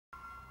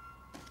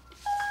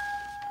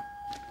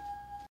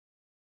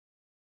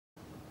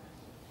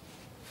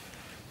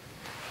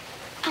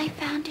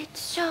it's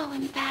so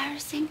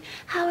embarrassing.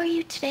 How are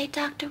you today,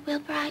 Dr.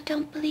 Wilbur? I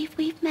don't believe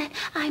we've met.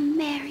 I'm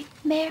Mary,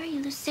 Mary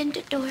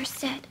Lucinda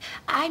Dorset.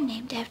 I'm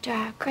named after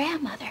our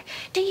grandmother.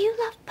 Do you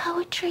love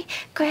poetry?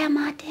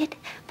 Grandma did.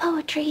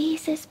 Poetry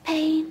eases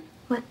pain.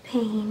 What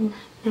pain,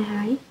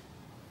 Mary?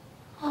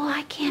 Oh,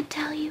 I can't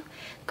tell you.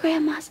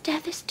 Grandma's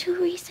death is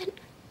too recent.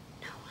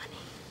 No, honey.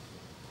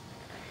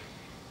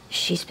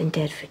 She's been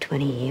dead for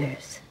 20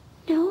 years.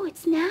 No,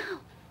 it's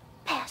now.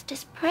 Past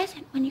is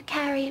present when you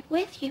carry it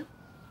with you.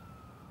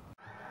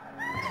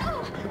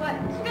 What?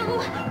 No,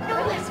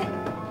 listen.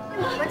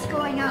 What's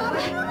going on?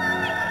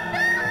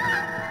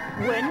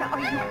 When are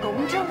you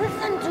going to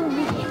listen to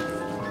me?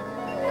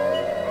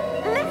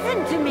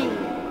 Listen to me.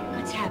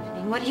 What's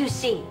happening? What do you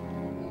see?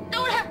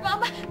 Don't hurt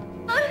Mama.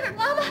 Don't hurt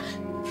Mama.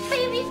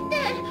 Baby's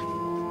dead.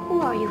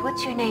 Who are you?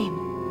 What's your name?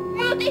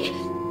 Ruthie.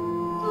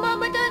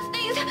 Mama does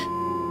things.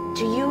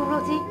 To you,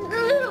 Ruthie?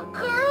 Little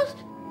girls.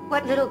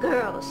 What little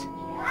girls?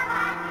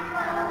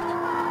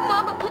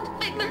 Mama puts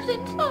fingers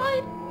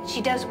inside.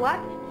 She does what?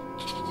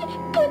 She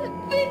puts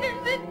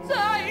fingers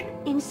inside.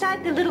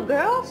 Inside the little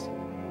girls?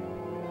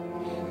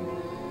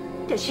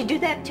 Does she do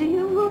that to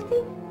you,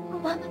 Ruthie?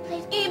 Mama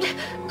plays games.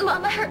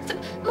 Mama hurts them.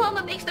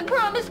 Mama makes them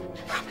promise.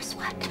 Promise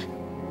what?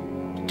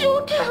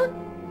 Don't tell.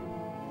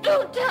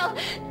 Don't tell.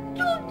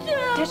 Don't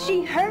tell. Does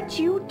she hurt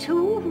you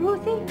too,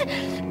 Ruthie?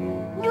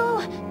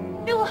 No.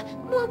 No.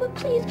 Mama,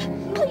 please.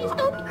 Please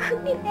don't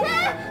hurt me.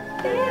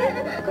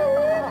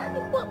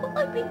 Mama,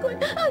 I'll be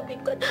good. I'll be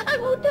good. I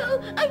won't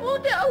tell. I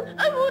won't tell.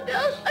 I won't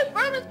tell. I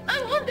promise.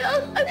 I won't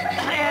tell. I promise.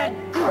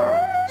 Bad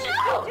girl.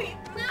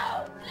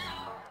 No.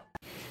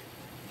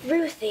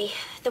 Ruthie,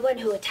 the one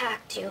who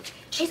attacked you,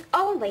 she's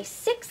only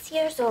 6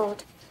 years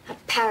old. Her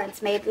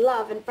parents made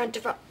love in front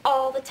of her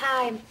all the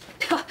time.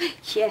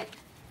 Yeah.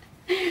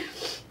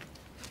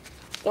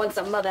 Once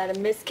a mother had a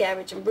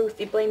miscarriage and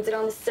Ruthie blames it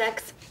on the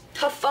sex.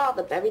 Her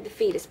father buried the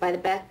fetus by the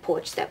back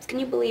porch steps. Can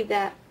you believe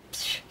that?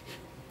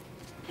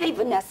 Hey,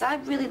 Vanessa, I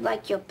really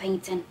like your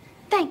painting.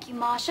 Thank you,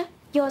 Marcia.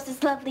 Yours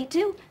is lovely,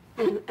 too.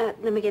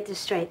 Let me get this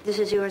straight. This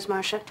is yours,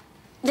 Marcia?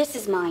 This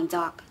is mine,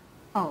 Doc.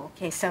 Oh,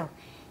 okay, so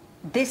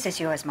this is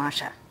yours,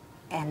 Marcia,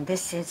 and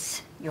this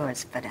is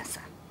yours, Vanessa.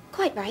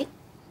 Quite right.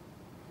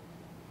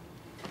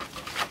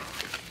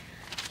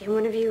 Can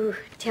one of you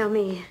tell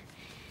me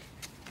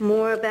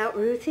more about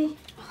Ruthie?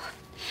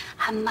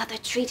 Her mother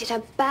treated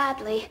her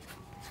badly.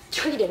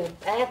 Treated her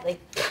badly.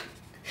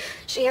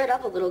 She hurt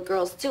other little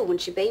girls, too, when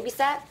she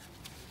babysat.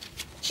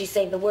 She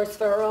saved the worst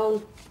for her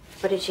own.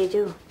 What did she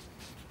do?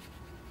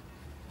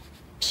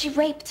 She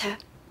raped her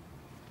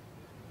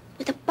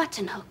with a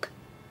button hook.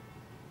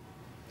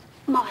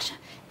 Marcia,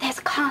 there's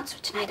a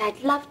concert tonight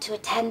I'd love to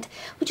attend.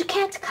 Would you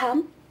care to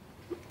come?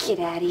 Get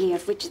out of here.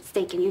 If Richard's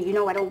taking you, you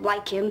know I don't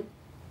like him.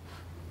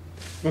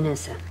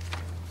 Vanessa.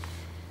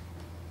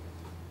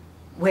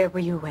 Where were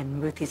you when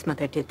Ruthie's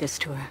mother did this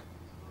to her?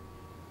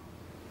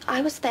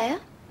 I was there.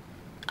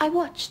 I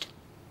watched.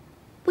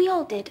 We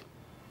all did.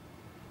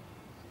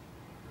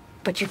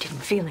 But you didn't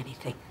feel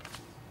anything.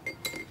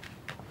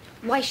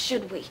 Why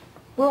should we?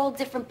 We're all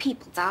different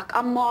people, Doc.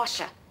 I'm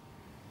Marcia.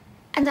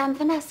 And I'm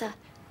Vanessa.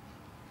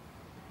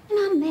 And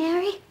I'm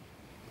Mary.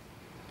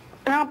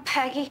 And I'm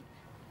Peggy.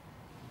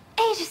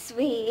 Et je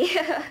suis.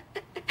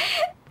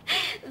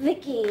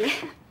 Vicky.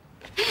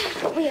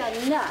 We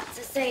are not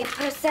the same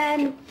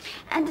person,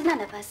 and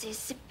none of us is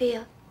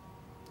Sybil.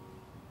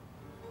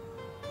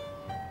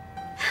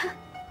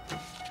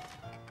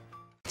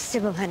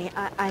 Sybil, honey,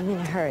 I'm in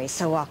a hurry,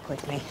 so walk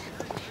with me.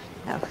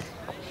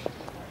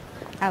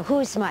 Now,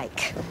 who's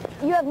Mike?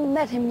 You haven't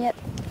met him yet.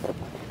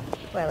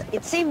 Well,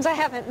 it seems I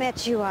haven't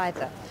met you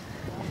either.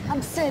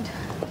 I'm Sid.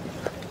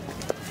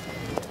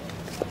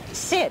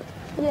 Sid?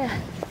 Yeah.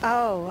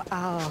 Oh,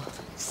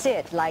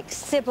 Sid, like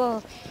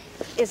Sybil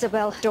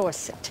Isabel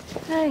Dorset.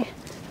 Hey,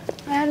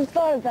 I hadn't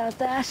thought about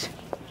that.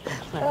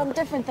 But I'm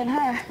different than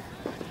her.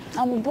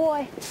 I'm a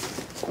boy.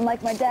 I'm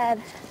like my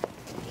dad.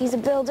 He's a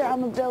builder,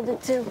 I'm a builder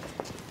too.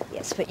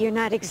 Yes, but you're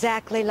not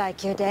exactly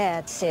like your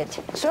dad, Sid.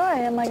 Sure I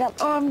am. I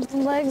got arms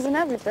and legs and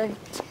everything.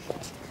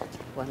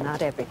 Well,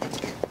 not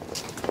everything.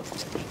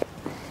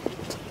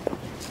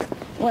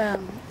 Well,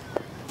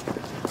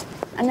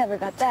 I never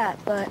got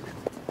that, but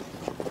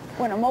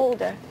when I'm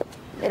older,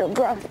 it'll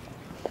grow.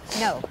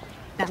 No.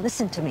 Now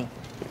listen to me.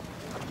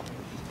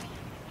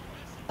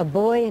 A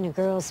boy in a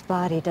girl's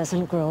body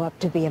doesn't grow up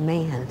to be a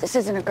man. This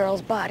isn't a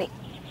girl's body.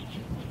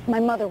 My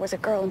mother was a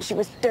girl and she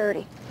was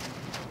dirty.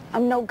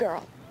 I'm no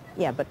girl.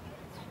 Yeah, but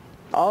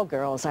all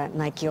girls aren't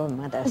like your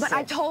mother. But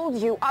I told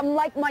you, I'm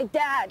like my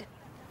dad.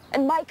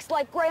 And Mike's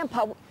like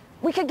Grandpa.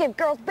 We could give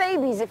girls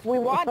babies if we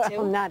want to.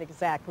 Well, not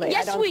exactly.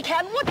 Yes, we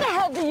can. What the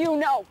hell do you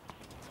know?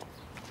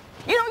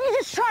 You know, you're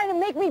just trying to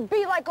make me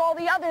be like all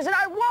the others, and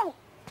I won't.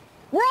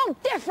 We're all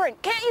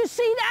different. Can't you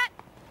see that?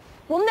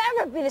 We'll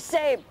never be the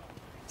same.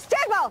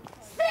 Sybil!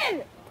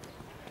 Sid!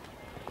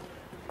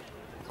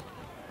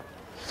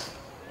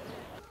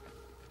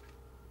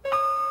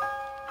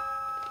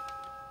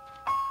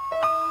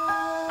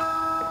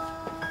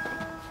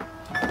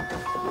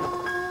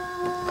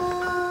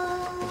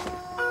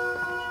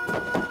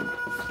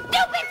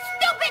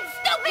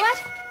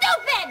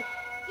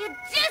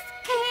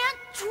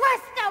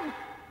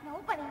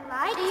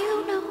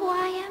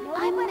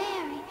 I'm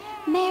Mary.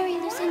 Mary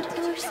Lucinda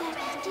Dorset.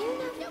 Do you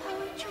love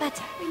poetry?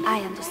 But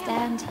I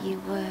understand you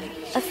were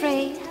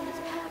afraid.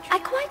 I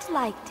quite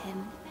liked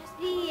him.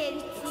 The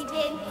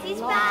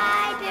incy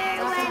spider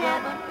went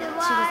up the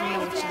She doesn't know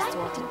what water. she's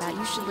talking about.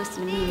 You should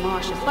listen to me and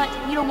Marcia. But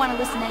you don't want to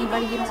listen to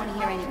anybody. You don't want to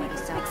hear anybody.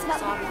 So It's not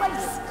the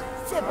place,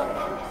 Sybil.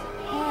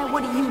 Yeah,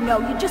 what do you know?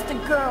 You're just a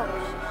girl.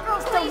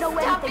 Girls don't know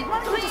anything.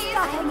 Why don't you just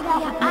stop hanging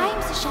out with me? I'm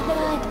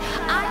Sybil.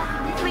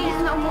 Please,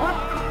 no more.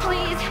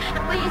 Please,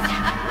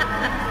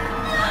 please.